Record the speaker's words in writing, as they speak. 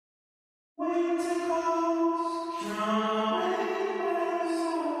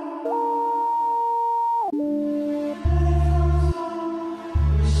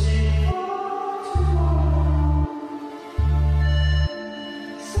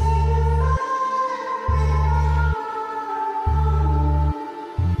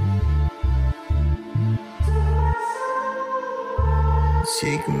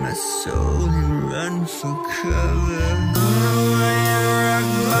Take my soul and run for cover. Rock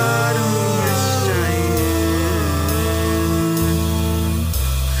bottom, yes I am.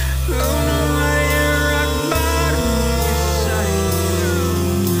 Oh no, I am rock bottom, yes I am.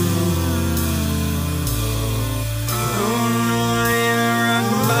 Oh no, I am rock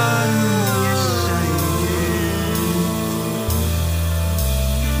bottom, yes I am.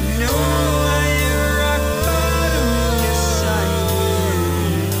 No, I am rock bottom, yes I am.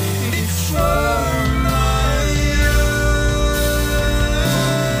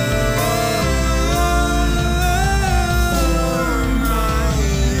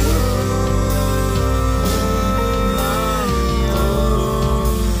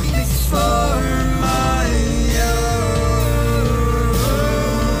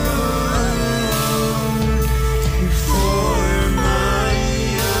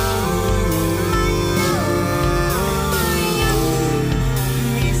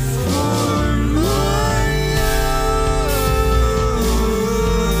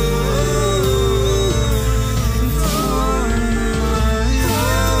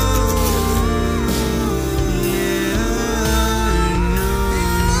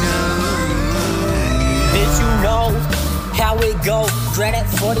 Go, dread at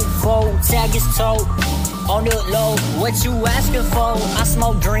 44, tag is told. On the low, what you asking for? I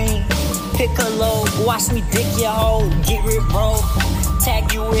smoke green, pick a low, watch me dick your hole, get rid bro.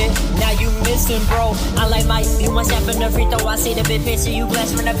 Tag you in, now you missing bro. I like my, you must have in the free throw. I see the big picture, you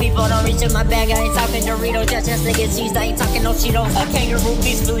blessed when the people don't reach in my bag. I ain't talking Doritos, just to get cheese. I ain't talking no Cheetos. A kangaroo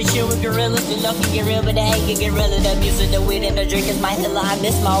peacefully chill with gorillas. The love can get real, but the hate can get realer. The music, the weed, and the drink is my healer. I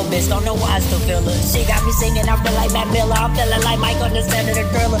miss my old bitch, don't know why I still feel her. She got me singing, I feel like Matt Miller. I'm feeling like Mike on the stand of the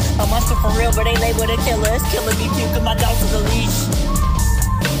thriller. A monster for real, but they label the killer. It's killing me cute, cause my dog's on the leash.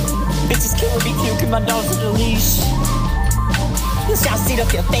 Bitches killing me cute, cause my dog's on the leash. Y'all see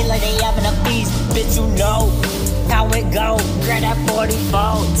up your face like they having a feast. Bitch, you know how it go. Grab that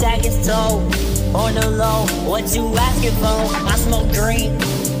 44, tag his toe. On the low, what you asking for? I smoke green,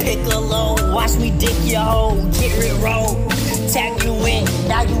 pick a low. Watch me dick your hole, get rid roll. Tag you in,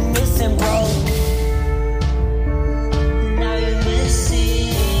 now you missing bro. Now you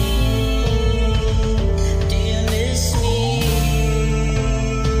missing. Do you miss me?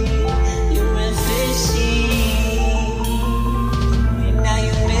 You went fishing.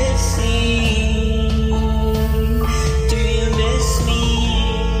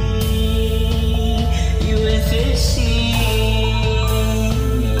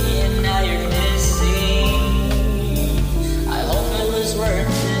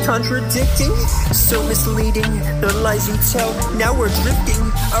 Contradicting, so misleading, the lies you tell. Now we're drifting,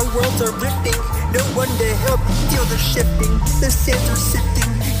 our worlds are rifting. No one to help, feel the shifting. The sands are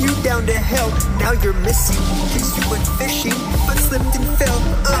sifting, you down to hell. Now you're missing, cause you went fishing, but slipped and fell.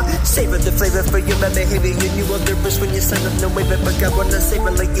 Savor the flavor for your bad behavior. You knew of the risk when you signed up, no way, but God wanna save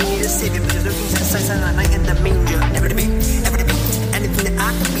it like you need to save it. But there's no things inside, silent night in the manger. Never to be, ever to be. Anything that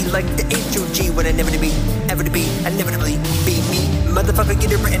I could be like the H.O.G. When I never to be, ever to be, inevitably be me. Motherfucker,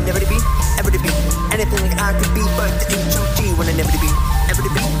 get it written, never to be, ever to be. Anything like I could be, but the H.O.G. When I never to be, ever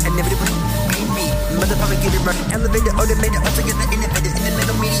to be, inevitably be me. Motherfucker, get it right. Elevated, automated, altogether innovated. In the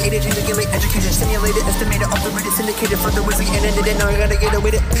middle, mediated, integrated, educated, simulated, estimated, operated, syndicated, further with the ended, and now I gotta get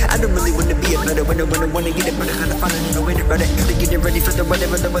away with it. I don't really wanna be a better winner when I wanna get it, but I gotta find a way to run it. Gotta get it ready for the weather,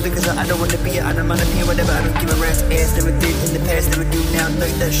 cause I don't wanna be it. I don't wanna be whatever, I don't give a rat's ass. Never did in the past, never do now.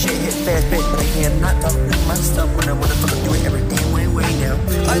 Like that shit hit fast, bitch. But I can't not talk my stuff when I wanna fucking do it every damn way now.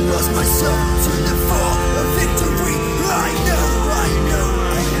 I lost myself to the fall.